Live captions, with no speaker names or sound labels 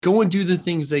go and do the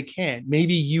things they can.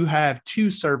 Maybe you have two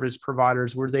service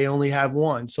providers where they only have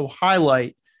one. So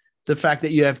highlight the fact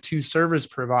that you have two service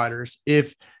providers.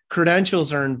 If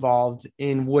credentials are involved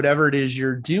in whatever it is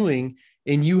you're doing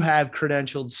and you have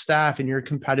credentialed staff and your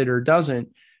competitor doesn't,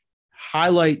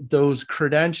 highlight those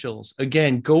credentials.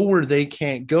 Again, go where they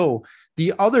can't go.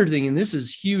 The other thing, and this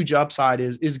is huge upside,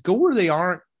 is go where they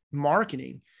aren't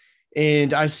marketing.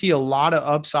 And I see a lot of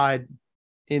upside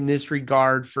in this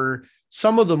regard for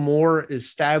some of the more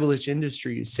established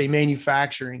industries, say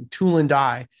manufacturing, tool and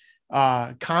die,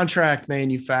 contract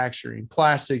manufacturing,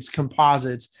 plastics,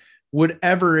 composites,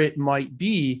 whatever it might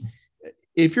be.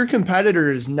 If your competitor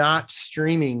is not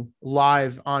streaming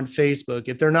live on Facebook,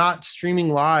 if they're not streaming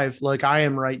live like I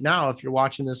am right now, if you're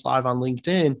watching this live on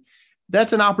LinkedIn,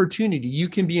 that's an opportunity. You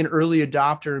can be an early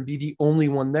adopter and be the only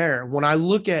one there. When I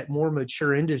look at more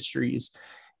mature industries,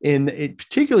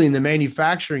 particularly in the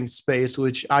manufacturing space,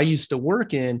 which I used to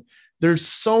work in, there's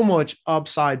so much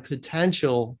upside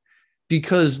potential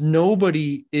because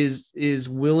nobody is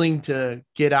willing to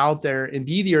get out there and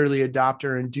be the early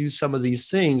adopter and do some of these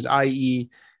things, i.e.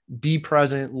 be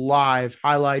present live,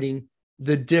 highlighting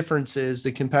the differences,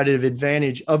 the competitive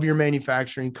advantage of your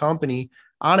manufacturing company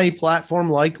on a platform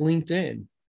like LinkedIn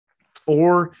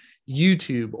or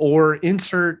YouTube, or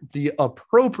insert the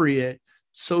appropriate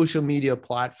social media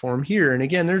platform here. And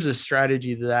again, there's a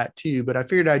strategy to that too, but I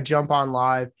figured I'd jump on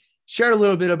live, share a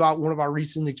little bit about one of our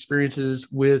recent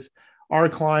experiences with our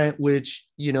client, which,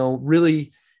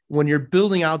 really when you're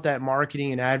building out that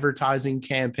marketing and advertising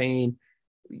campaign,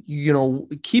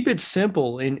 keep it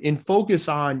simple and focus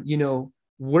on,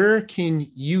 where can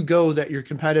you go that your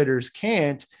competitors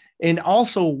can't? And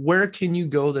also where can you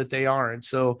go that they aren't?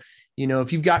 So,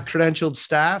 if you've got credentialed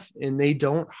staff and they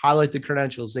don't, highlight the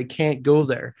credentials, they can't go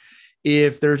there.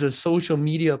 If there's a social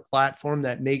media platform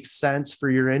that makes sense for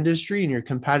your industry and your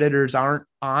competitors aren't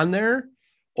on there,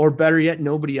 or better yet,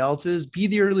 nobody else is, be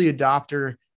the early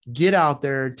adopter, get out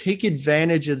there, take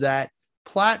advantage of that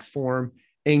platform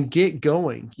and get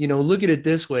going. Look at it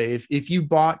this way. If you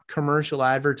bought commercial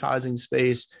advertising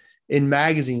space in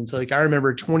magazines, like I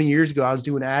remember 20 years ago, I was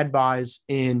doing ad buys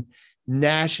in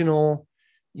national,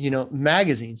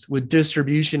 magazines with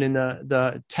distribution in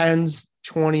the tens,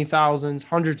 20,000s,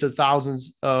 hundreds of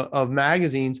thousands of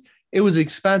magazines. It was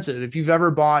expensive. If you've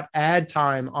ever bought ad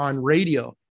time on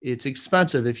radio, it's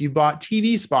expensive. If you bought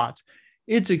TV spots,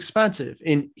 it's expensive.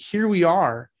 And here we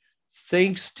are,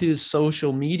 thanks to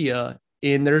social media,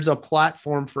 and there's a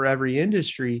platform for every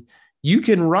industry. You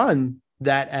can run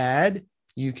that ad,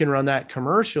 you can run that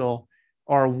commercial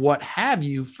or what have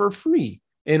you for free.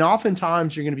 And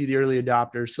oftentimes you're going to be the early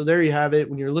adopter. So there you have it.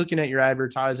 When you're looking at your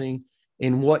advertising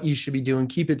and what you should be doing,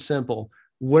 keep it simple.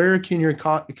 Where can your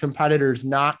competitors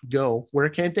not go? Where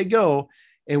can't they go?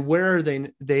 And where are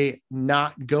they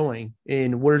not going?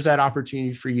 And where's that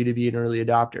opportunity for you to be an early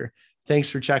adopter? Thanks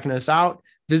for checking us out.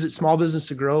 Visit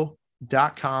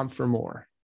smallbusinesstogrow.com for more.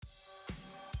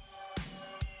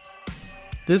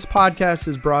 This podcast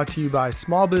is brought to you by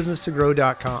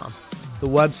smallbusinesstogrow.com, the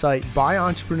website by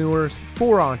entrepreneurs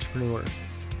for entrepreneurs.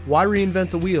 Why reinvent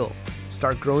the wheel?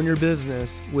 Start growing your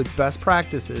business with best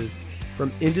practices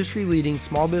from industry-leading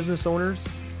small business owners,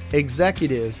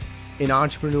 executives, and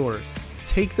entrepreneurs.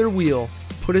 Take their wheel,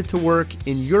 put it to work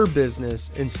in your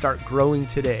business, and start growing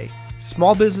today.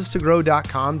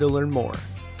 smallbusinesstogrow.com to learn more.